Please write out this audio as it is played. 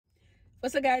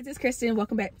What's up, guys? It's Kristen.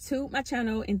 Welcome back to my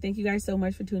channel, and thank you guys so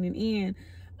much for tuning in.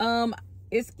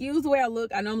 Excuse the way I look.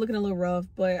 I know I'm looking a little rough,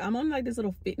 but I'm on like this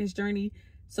little fitness journey.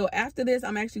 So after this,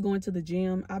 I'm actually going to the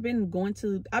gym. I've been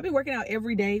working out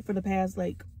every day for the past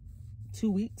like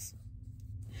 2 weeks.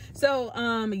 So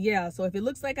yeah, so if it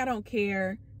looks like I don't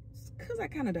care, because I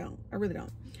kind of don't. I really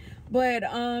don't. But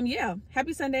yeah,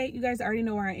 happy Sunday. You guys already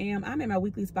know where I am. I'm at my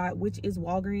weekly spot, which is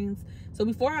Walgreens. So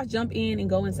before I jump in and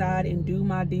go inside and do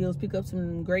my deals, pick up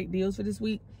some great deals for this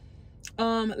week,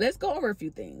 let's go over a few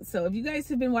things. So if you guys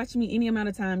have been watching me any amount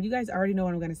of time, you guys already know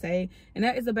what I'm going to say, and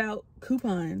that is about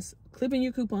coupons. Clipping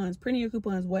your coupons, printing your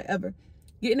coupons, whatever.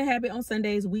 Get in the habit. On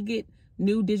Sundays we get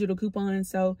new digital coupons.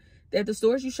 So at the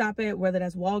stores you shop at, whether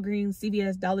that's Walgreens,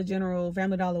 CVS, Dollar General,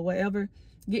 Family Dollar, whatever,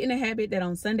 get in the habit that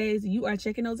on Sundays you are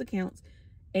checking those accounts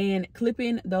and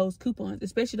clipping those coupons,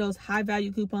 especially those high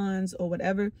value coupons or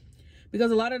whatever, because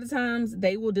a lot of the times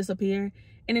they will disappear.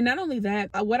 And then not only that,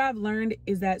 what I've learned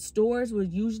is that stores will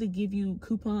usually give you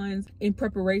coupons in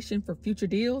preparation for future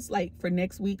deals, like for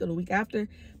next week or the week after.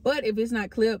 But if it's not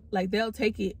clipped, like they'll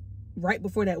take it right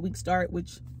before that week start,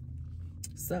 which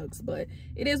sucks, but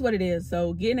it is what it is.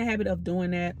 So get in the habit of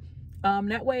doing that.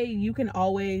 That way you can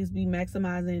always be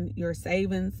maximizing your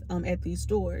savings at these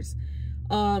stores.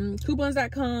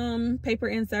 Coupons.com, paper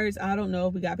inserts. I don't know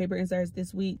if we got paper inserts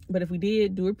this week, but if we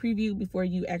did, do a preview before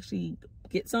you actually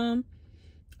get some.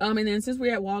 And then since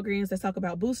we're at Walgreens, let's talk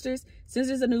about boosters. Since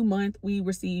it's a new month, we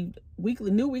received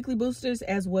new weekly boosters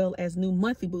as well as new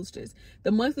monthly boosters.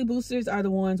 The monthly boosters are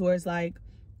the ones where it's like,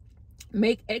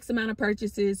 make X amount of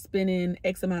purchases, spending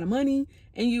X amount of money,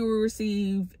 and you will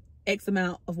receive X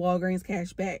amount of Walgreens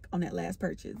cash back on that last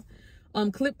purchase.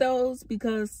 Clip those,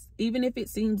 because even if it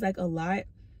seems like a lot,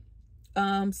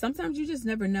 sometimes you just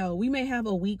never know. We may have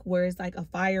a week where it's like a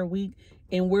fire week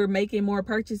and we're making more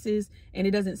purchases and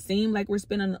it doesn't seem like we're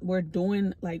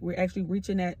actually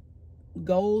reaching that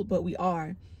goal, but we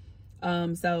are.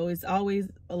 So it's always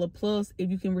a plus if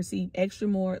you can receive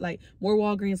more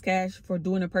Walgreens cash for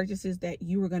doing the purchases that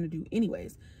you were going to do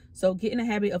anyways. So get in the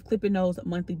habit of clipping those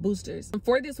monthly boosters.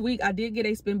 For this week, I did get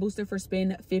a spin booster for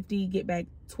spend 50, get back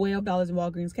 $12 in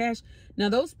Walgreens cash. Now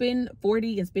those spend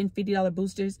 40 and spend $50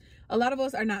 boosters, a lot of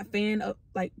us are not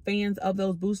fans of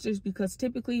those boosters, because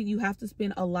typically you have to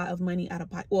spend a lot of money out of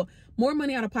pocket, well, more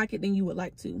money out of pocket than you would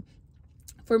like to.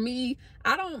 For me,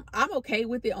 I'm okay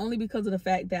with it, only because of the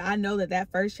fact that I know that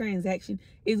first transaction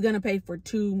is going to pay for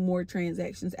 2 more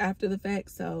transactions after the fact.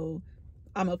 So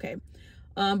I'm okay.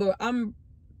 But I'm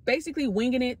basically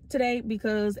winging it today,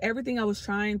 because everything I was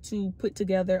trying to put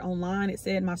together online, it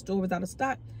said my store was out of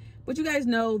stock, but you guys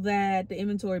know that the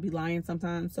inventory be lying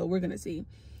sometimes, so we're gonna see.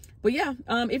 But yeah,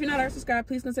 if you're not already subscribed,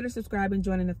 please consider subscribing,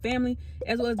 joining the family,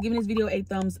 as well as giving this video a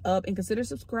thumbs up, and consider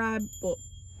subscribe. Well,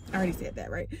 I already said that,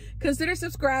 right? Consider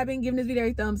subscribing, giving this video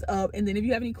a thumbs up, and then if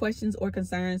you have any questions or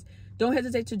concerns, don't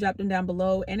hesitate to drop them down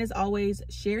below. And as always,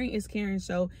 sharing is caring.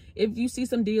 So if you see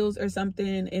some deals or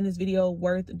something in this video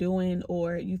worth doing,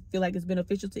 or you feel like it's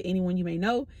beneficial to anyone you may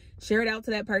know, share it out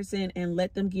to that person and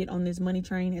let them get on this money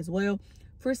train as well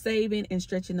for saving and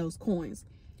stretching those coins.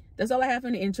 That's all I have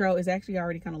in the intro. It's actually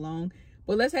already kind of long,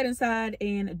 but let's head inside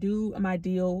and do my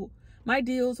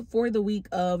deals for the week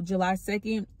of July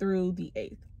 2nd through the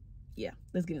 8th. Yeah,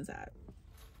 let's get inside.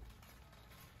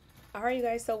 All right, you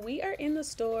guys, so we are in the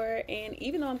store, and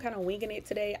even though I'm kind of winging it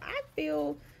today, I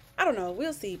don't know,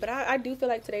 we'll see, but I do feel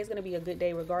like today's gonna be a good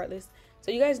day regardless.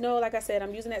 So you guys know, like I said,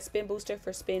 I'm using that spin booster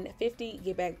for spend 50,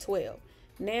 get back 12.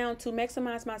 Now, to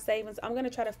maximize my savings, I'm gonna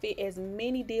try to fit as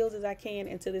many deals as I can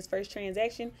into this first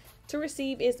transaction to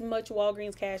receive as much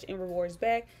Walgreens cash and rewards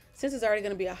back, since it's already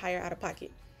gonna be a higher out of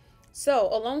pocket. So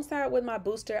alongside with my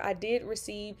booster, I did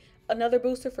receive another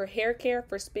booster for hair care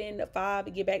for spend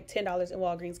 5, get back $10 in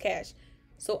Walgreens cash.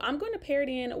 So I'm going to pair it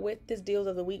in with this deals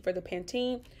of the week for the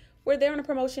Pantene, where they're on a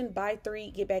promotion, buy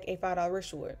 3, get back a $5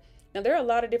 wrist reward. Now there are a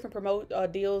lot of different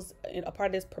deals in a part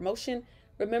of this promotion.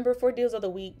 Remember, for deals of the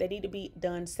week, they need to be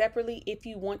done separately if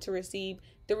you want to receive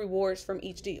the rewards from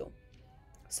each deal.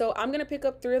 So I'm going to pick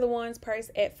up 3 of the ones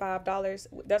priced at $5.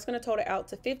 That's going to total out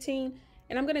to $15.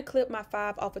 And I'm going to clip my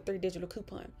 5 off a 3 digital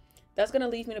coupon. That's going to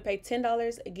leave me to pay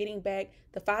 $10, getting back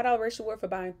the $5 wrist reward for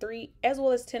buying 3, as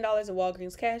well as $10 in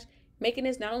Walgreens cash, making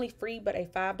this not only free, but a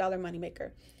 $5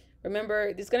 moneymaker.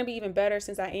 Remember, this is going to be even better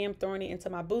since I am throwing it into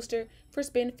my booster for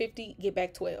spend 50, get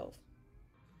back 12.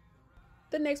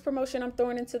 The next promotion I'm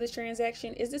throwing into this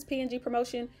transaction is this P&G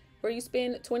promotion, where you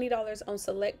spend $20 on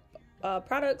select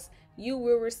products, you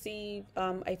will receive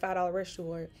a $5 wrist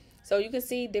reward. So you can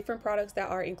see different products that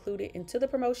are included into the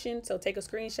promotion. So take a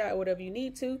screenshot or whatever you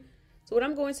need to. So what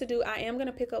I'm going to do, I am going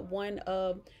to pick up one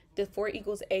of the 4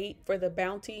 equals 8 for the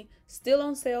bounty, still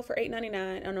on sale for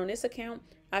 $8.99. And on this account,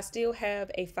 I still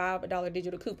have a $5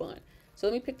 digital coupon. So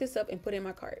let me pick this up and put it in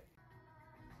my cart.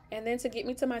 And then to get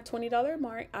me to my $20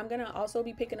 mark, I'm going to also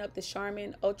be picking up the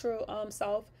Charmin Ultra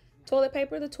Soft toilet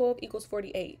paper. The 12 equals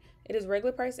 48. It is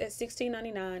regular price at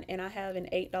 $16.99, and I have an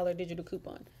 $8 digital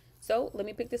coupon. So let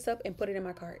me pick this up and put it in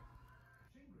my cart.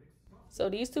 So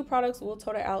these two products will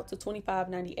total out to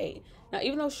 $25.98. Now,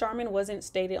 even though Charmin wasn't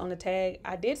stated on the tag,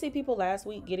 I did see people last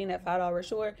week getting that $5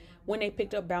 short when they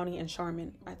picked up Bounty and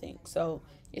Charmin, I think. So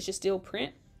it should still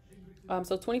print.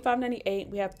 So $25.98,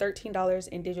 we have $13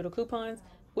 in digital coupons,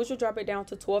 which will drop it down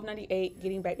to $12.98,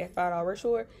 getting back that $5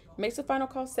 short. Makes the final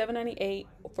cost $7.98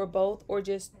 for both, or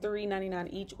just $3.99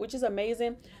 each, which is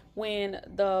amazing when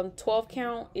the 12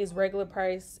 count is regular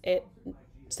price at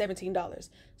 $17.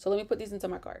 So let me put these into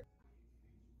my cart.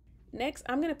 Next,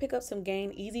 I'm going to pick up some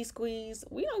Gain Easy Squeeze.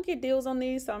 We don't get deals on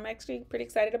these, so I'm actually pretty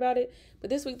excited about it. But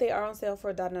this week they are on sale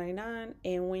for $1.99,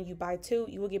 and when you buy 2,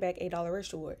 you will get back $8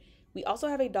 reshort. We also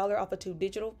have $1 off of 2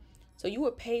 digital, so you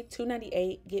would pay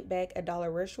 $2.98, get back $1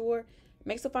 reshort.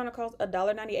 Makes the final cost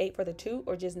 $1.98 for the 2,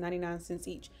 or just 99 cents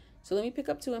each. So let me pick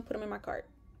up 2 and put them in my cart.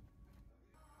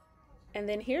 And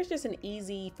then here's just an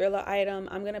easy filler item.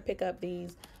 I'm going to pick up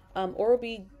these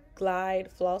Oral-B Glide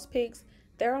Floss Picks.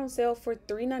 They're on sale for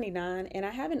 $3.99, and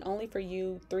I have an only for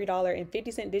you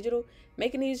 $3.50 digital,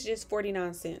 making these just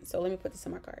 49 cents. So let me put this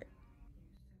in my cart.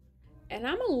 And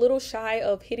I'm a little shy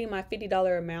of hitting my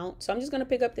 $50 amount, so I'm just going to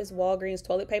pick up this Walgreens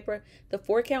toilet paper. The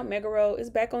 4 count Mega Roll is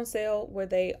back on sale, where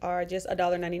they are just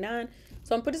 $1.99.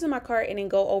 So I'm put this in my cart and then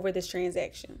go over this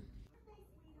transaction.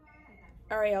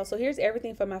 All right, y'all, so here's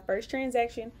everything for my first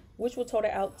transaction, which will total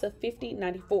out to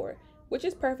 $50.94. Which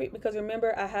is perfect because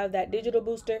remember, I have that digital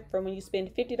booster from when you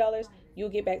spend $50, you'll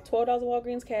get back $12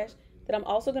 Walgreens cash that I'm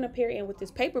also going to pair in with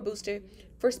this paper booster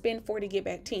for spend 40, get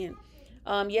back 10.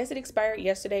 Yes, it expired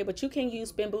yesterday, but you can use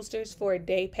spin boosters for a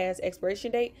day past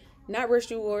expiration date. Not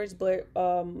rush rewards, but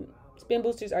spin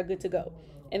boosters are good to go.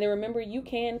 And then remember, you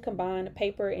can combine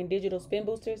paper and digital spin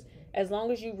boosters as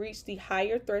long as you reach the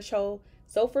higher threshold.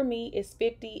 So for me, it's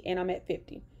 50 and I'm at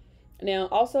 50. Now,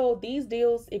 also, these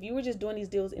deals, if you were just doing these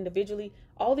deals individually,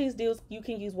 all these deals, you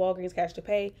can use Walgreens cash to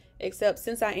pay, except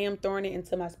since I am throwing it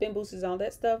into my spin boosters and all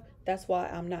that stuff, that's why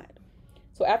I'm not.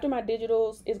 So after my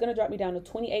digitals, it's going to drop me down to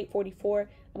 $28.44.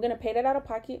 I'm going to pay that out of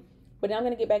pocket, but then I'm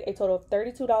going to get back a total of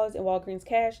 $32 in Walgreens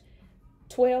cash,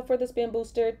 12 for the spin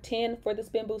booster, 10 for the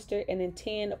spin booster, and then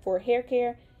 10 for hair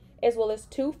care, as well as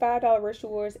 2 $5 rush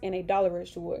rewards and a $1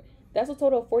 rush reward. That's a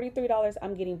total of $43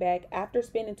 I'm getting back after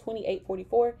spending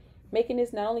 $28.44. Making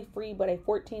this not only free, but a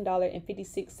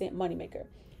 $14.56 moneymaker.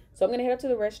 So I'm going to head up to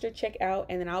the register, check out,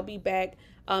 and then I'll be back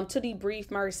to debrief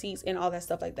my receipts and all that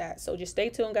stuff like that. So just stay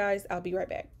tuned, guys. I'll be right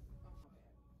back.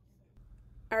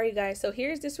 All right, guys. So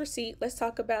here's this receipt. Let's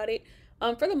talk about it.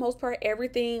 For the most part,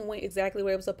 everything went exactly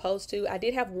where it was supposed to. I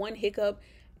did have one hiccup,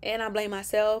 and I blame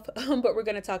myself, but we're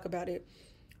going to talk about it.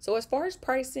 So as far as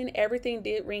pricing, everything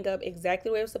did ring up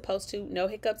exactly where it was supposed to. No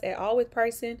hiccups at all with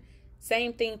pricing.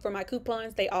 Same thing for my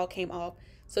coupons, they all came off.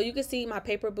 So you can see my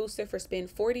paper booster for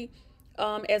spend 40,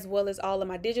 as well as all of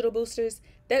my digital boosters.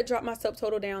 That dropped my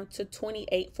subtotal down to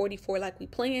 $28.44 like we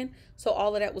planned. So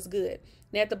all of that was good.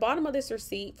 Now at the bottom of this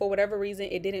receipt, for whatever reason,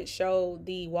 it didn't show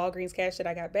the Walgreens cash that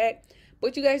I got back.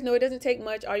 But you guys know it doesn't take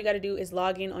much. All you got to do is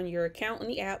log in on your account on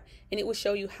the app, and it will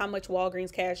show you how much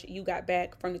Walgreens cash you got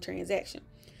back from the transaction.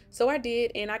 So I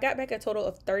did, and I got back a total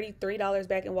of $33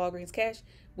 back in Walgreens cash.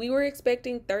 We were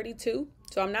expecting $32,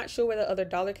 so I'm not sure where the other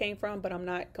dollar came from, but I'm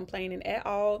not complaining at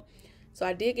all. So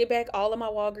I did get back all of my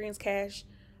Walgreens cash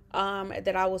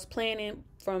that I was planning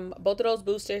from both of those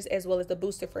boosters, as well as the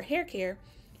booster for hair care.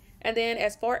 And then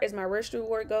as far as my rush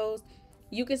reward goes,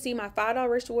 you can see my $5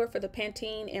 rush reward for the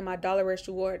Pantene and my $1 rush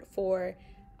reward for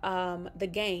the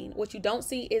Gain. What you don't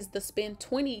see is the spend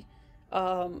 20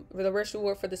 the rush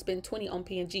reward for the spend 20 on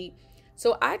P&G.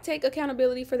 So I take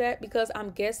accountability for that because I'm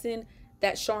guessing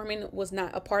that Charmin was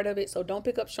not a part of it. So don't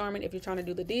pick up Charmin if you're trying to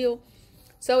do the deal.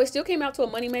 So it still came out to a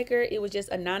moneymaker. It was just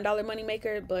a $9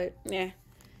 moneymaker, but nah,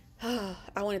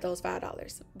 I wanted those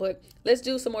 $5. But let's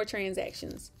do some more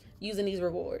transactions using these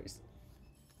rewards.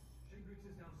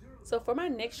 So for my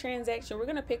next transaction, we're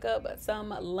going to pick up some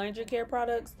laundry care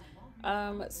products.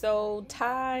 So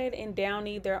Tide and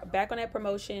Downy, they're back on that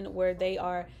promotion where they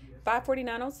are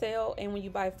 $5.49 on sale, and when you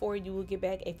buy 4, you will get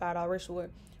back a $5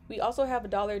 reward. We also have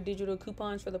 $1 digital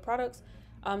coupons for the products.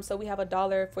 So we have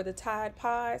 $1 for the Tide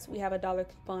Pods. We have $1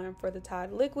 coupon for the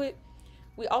Tide Liquid.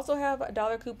 We also have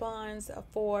 $1 coupons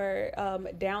for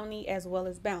Downy as well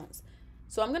as Bounce.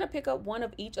 So I'm going to pick up one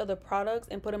of each of the products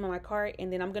and put them in my cart,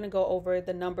 and then I'm going to go over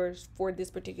the numbers for this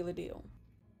particular deal.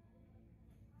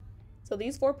 So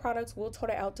these 4 products will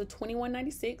total out to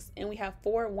 $21.96, and we have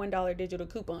 4 $1 digital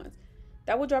coupons.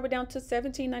 That will drop it down to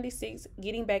 $17.96,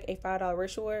 getting back a $5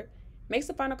 rush reward. Makes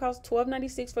the final cost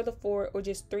 $12.96 for the 4, or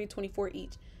just $3.24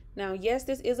 each. Now, yes,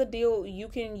 this is a deal. You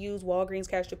can use Walgreens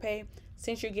cash to pay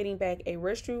since you're getting back a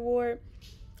rush reward.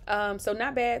 So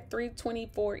not bad,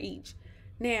 $3.24 each.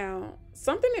 Now,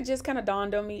 something that just kind of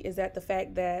dawned on me is that the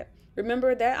fact that,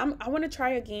 remember that I want to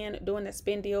try again doing that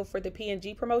spin deal for the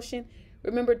P&G promotion.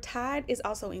 Remember, Tide is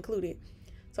also included.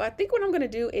 So I think what I'm going to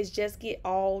do is just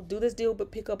do this deal,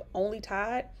 but pick up only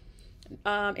Tide,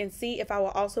 and see if I will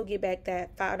also get back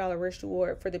that $5 rush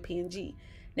reward for the P&G.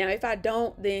 Now, if I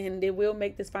don't, then they will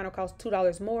make this final cost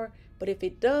 $2 more. But if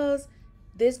it does,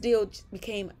 this deal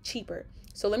became cheaper.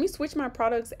 So let me switch my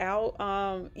products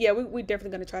out. Yeah, we're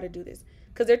definitely going to try to do this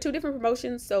because they're 2 different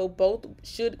promotions, so both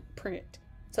should print.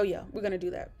 So yeah, we're going to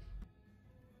do that.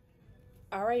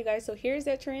 All right, you guys, so here's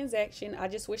that transaction. I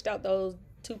just switched out those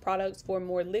 2 products for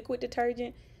more liquid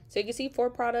detergent. So you can see 4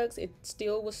 products, it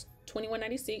still was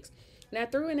 $21.96. And I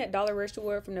threw in that $1 rush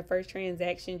reward from the first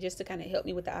transaction just to kind of help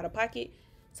me with the out of pocket.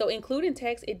 So including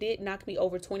tax, it did knock me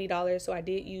over $20. So I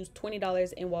did use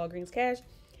 $20 in Walgreens cash.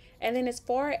 And then as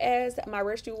far as my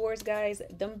rush rewards, guys,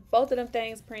 both of them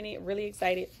things printed, really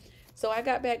excited. So I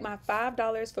got back my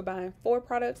 $5 for buying 4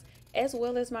 products, as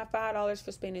well as my $5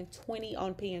 for spending $20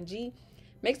 on P&G.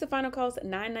 Makes the final cost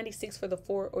 $9.96 for the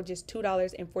 4, or just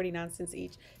 $2.49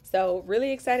 each. So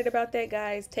really excited about that,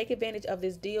 guys. Take advantage of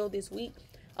this deal this week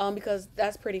because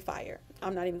that's pretty fire.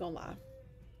 I'm not even gonna lie.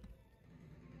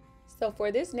 So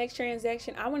for this next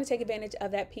transaction, I want to take advantage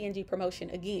of that P&G promotion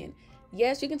again.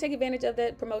 Yes, you can take advantage of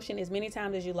that promotion as many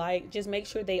times as you like. Just make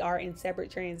sure they are in separate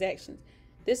transactions.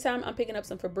 This time I'm picking up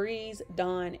some Febreze,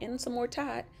 Dawn, and some more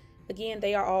Tide. Again,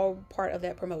 they are all part of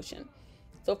that promotion.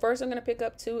 So first I'm going to pick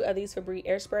up 2 of these Febreze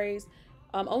air sprays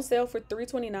on sale for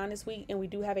 $3.29 this week, and we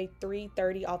do have a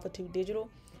 $3.30 off of 2 digital.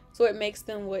 So it makes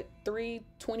them what,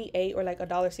 $3.28 or like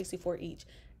 $1.64 each.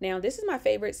 Now this is my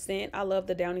favorite scent. I love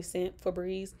the Downy scent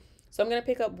Febreze. So I'm going to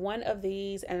pick up 1 of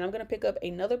these, and I'm going to pick up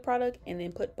another product and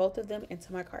then put both of them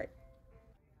into my cart.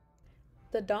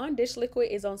 The Dawn dish liquid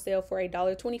is on sale for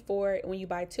 $1.24. When you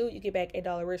buy 2, you get back a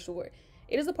 $1 rush reward.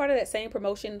 It is a part of that same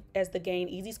promotion as the Gain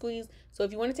Easy Squeeze. So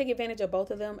if you want to take advantage of both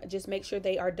of them, just make sure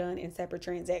they are done in separate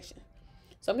transactions.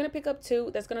 So I'm going to pick up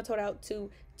 2. That's going to total out to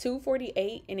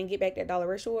 $2.48 and then get back that $1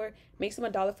 rush reward. Makes them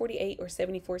 $1.48 or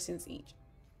 74 cents each.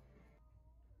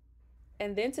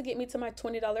 And then to get me to my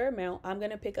 $20 amount, I'm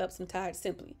going to pick up some Tide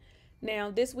Simply. Now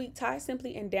this week, Tide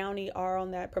Simply and Downy are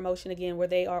on that promotion again where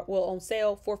they are on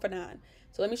sale 4 for $9.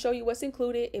 So let me show you what's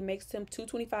included. It makes them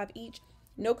 $2.25 each.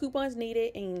 No coupons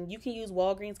needed, and you can use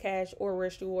Walgreens cash or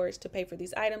rush rewards to pay for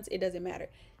these items. It doesn't matter.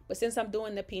 But since I'm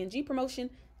doing the P&G promotion,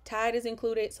 Tide is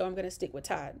included, so I'm going to stick with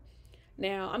Tide.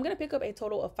 Now I'm going to pick up a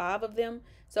total of 5 of them.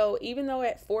 So even though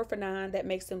at 4 for $9, that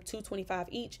makes them $2.25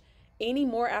 each. Any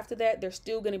more after that, they're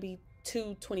still going to be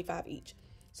 $2.25 each.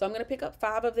 So I'm going to pick up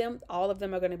 5 of them. All of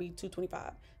them are going to be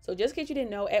 $2.25. So just in case you didn't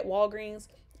know, at Walgreens,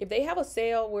 if they have a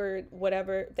sale where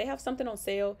whatever, they have something on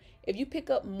sale, if you pick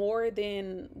up more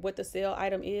than what the sale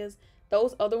item is,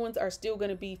 those other ones are still going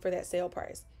to be for that sale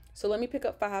price. So let me pick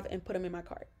up 5 and put them in my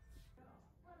cart.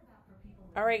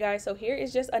 All right, guys, so here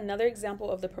is just another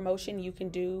example of the promotion you can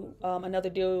do,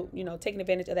 another deal, taking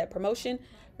advantage of that promotion.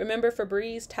 Remember,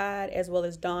 Febreze, Tide, as well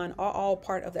as Dawn are all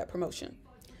part of that promotion.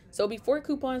 So before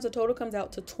coupons, the total comes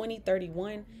out to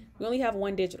 $20.31. We only have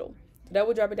 1 digital. So that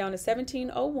will drop it down to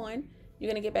 $17.01. You're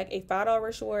going to get back a $5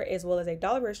 rush reward as well as a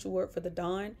 $1 rush reward for the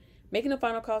Dawn, making the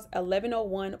final cost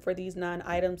 $11.01 for these 9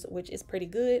 items, which is pretty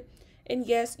good. And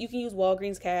yes, you can use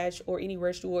Walgreens cash or any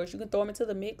rush rewards. You can throw them into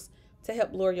the mix to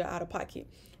help lower your out of pocket.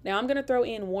 Now I'm going to throw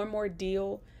in one more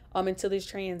deal into this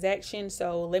transaction.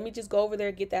 So let me just go over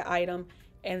there, get that item,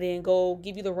 and then go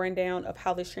give you the rundown of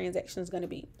how this transaction is going to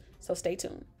be. So stay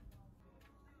tuned.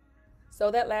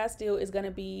 So that last deal is going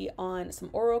to be on some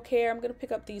oral care. I'm going to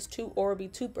pick up these 2 Oral-B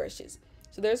toothbrushes.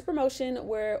 So there's a promotion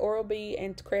where Oral-B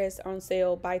and Crest are on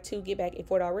sale. Buy 2, get back a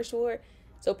 $4 rush reward.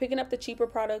 So picking up the cheaper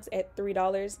products at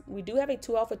 $3. We do have a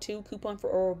 2 off of 2 coupon for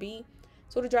Oral-B.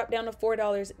 So to drop down to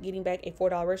 $4, getting back a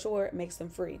 $4 rush reward makes them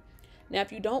free. Now,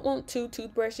 if you don't want 2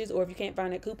 toothbrushes or if you can't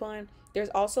find that coupon, there's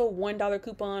also $1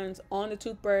 coupons on the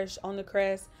toothbrush, on the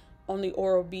Crest, on the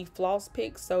Oral-B floss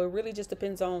picks. So it really just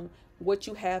depends on what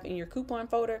you have in your coupon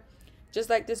folder. Just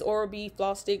like this Oral-B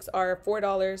floss sticks are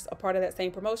 $4, a part of that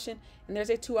same promotion, and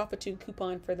there's a 2 off of 2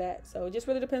 coupon for that. So it just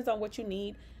really depends on what you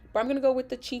need. But I'm gonna go with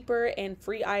the cheaper and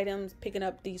free items, picking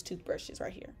up these toothbrushes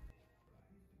right here.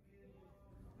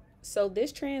 So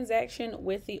this transaction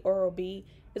with the Oral-B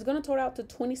is going to total out to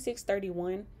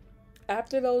 $26.31.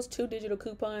 After those 2 digital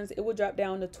coupons, it will drop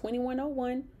down to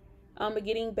 $21.01. But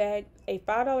getting back a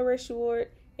 $5 rush reward,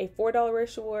 a $4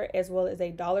 rush reward, as well as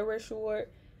a $1 rush reward,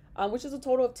 which is a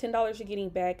total of $10 you're getting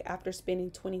back after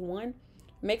spending $21,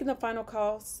 making the final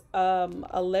cost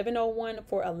 $11.01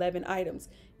 for 11 items.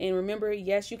 And remember,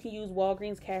 yes, you can use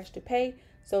Walgreens cash to pay.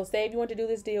 So say if you want to do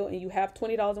this deal and you have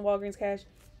 $20 in Walgreens cash,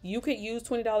 you could use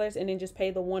 $20 and then just pay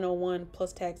the $101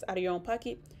 plus tax out of your own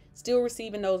pocket, still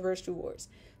receiving those rush rewards.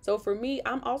 So for me,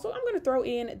 I'm going to throw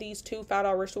in these 2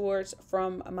 $5 rush rewards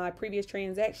from my previous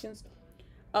transactions,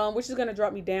 which is going to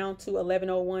drop me down to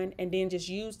 $11.01, and then just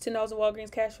use $10 in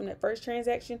Walgreens cash from that first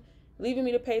transaction, leaving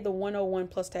me to pay the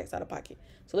 $101 plus tax out of pocket.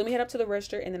 So let me head up to the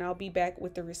register and then I'll be back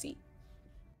with the receipt.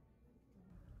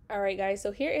 All right, guys,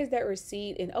 so here is that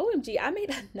receipt, and OMG, I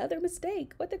made another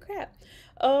mistake. What the crap?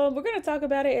 We're going to talk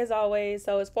about it as always.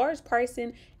 So as far as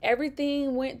pricing,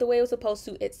 everything went the way it was supposed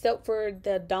to, except for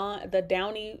the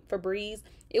Downy Febreze.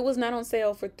 It was not on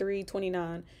sale for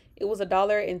 $3.29. It was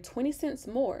 $1.20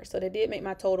 more. So that did make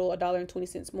my total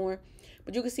 $1.20 more.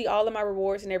 But you can see all of my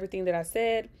rewards and everything that I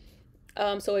said.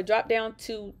 So it dropped down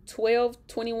to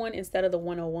 $12.21 instead of the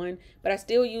 $101, but I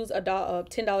still use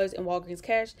 $10 in Walgreens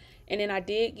cash, and then I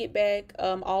did get back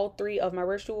all 3 of my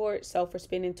rush rewards. So for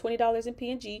spending $20 in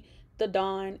P&G, the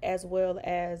Dawn, as well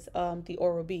as the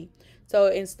Oral-B. So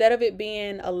instead of it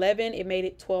being $11, it made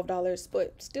it $12,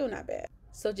 but still not bad.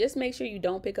 So just make sure you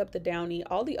don't pick up the Downy.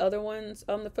 All the other ones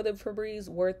for the Febreze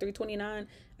were $3.29.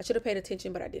 I should have paid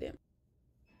attention, but I didn't.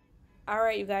 All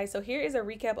right, you guys, so here is a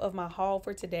recap of my haul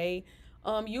for today.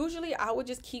 Usually I would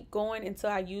just keep going until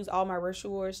I use all my rush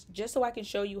rewards, just so I can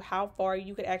show you how far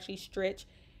you could actually stretch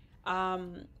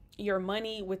your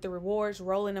money with the rewards,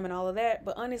 rolling them and all of that.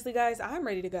 But honestly, guys, I'm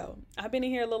ready to go. I've been in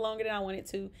here a little longer than I wanted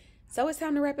to, so it's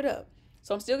time to wrap it up.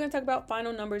 So I'm still going to talk about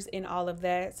final numbers and all of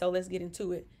that, so let's get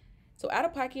into it. So out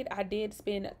of pocket, I did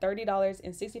spend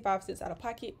 $30.65 out of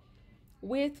pocket,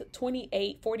 with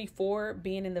 $28.44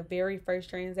 being in the very first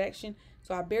transaction.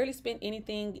 So I barely spent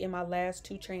anything in my last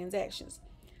 2 transactions.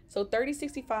 So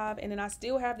 $30.65, and then I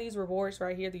still have these rewards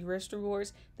right here, the rush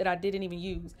rewards that I didn't even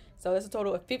use. So that's a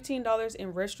total of $15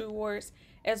 in rush rewards,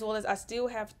 as well as I still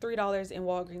have $3 in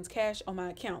Walgreens cash on my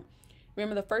account.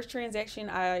 Remember, the first transaction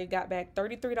I got back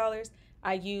 $33.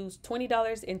 I used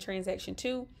 $20 in transaction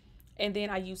 2, and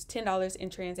then I used $10 in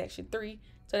transaction 3.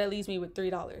 So that leaves me with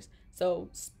 $3. So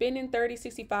spending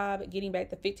 $30.65, getting back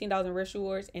the $15 in rush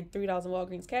rewards and $3 in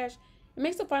Walgreens cash, it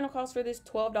makes the final cost for this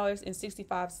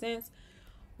 $12.65,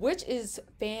 which is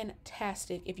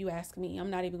fantastic if you ask me. I'm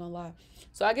not even gonna lie.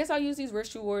 So I guess I'll use these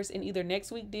rush rewards in either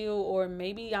next week deal, or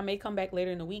maybe I may come back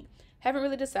later in the week. Haven't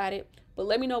really decided, but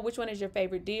let me know which one is your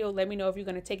favorite deal. Let me know if you're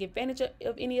gonna take advantage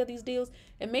of any of these deals,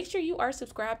 and make sure you are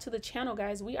subscribed to the channel,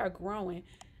 guys. We are growing.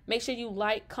 Make sure you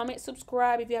like, comment,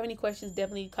 subscribe. If you have any questions,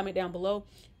 definitely comment down below.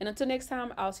 And until next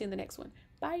time, I'll see you in the next one.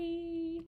 Bye.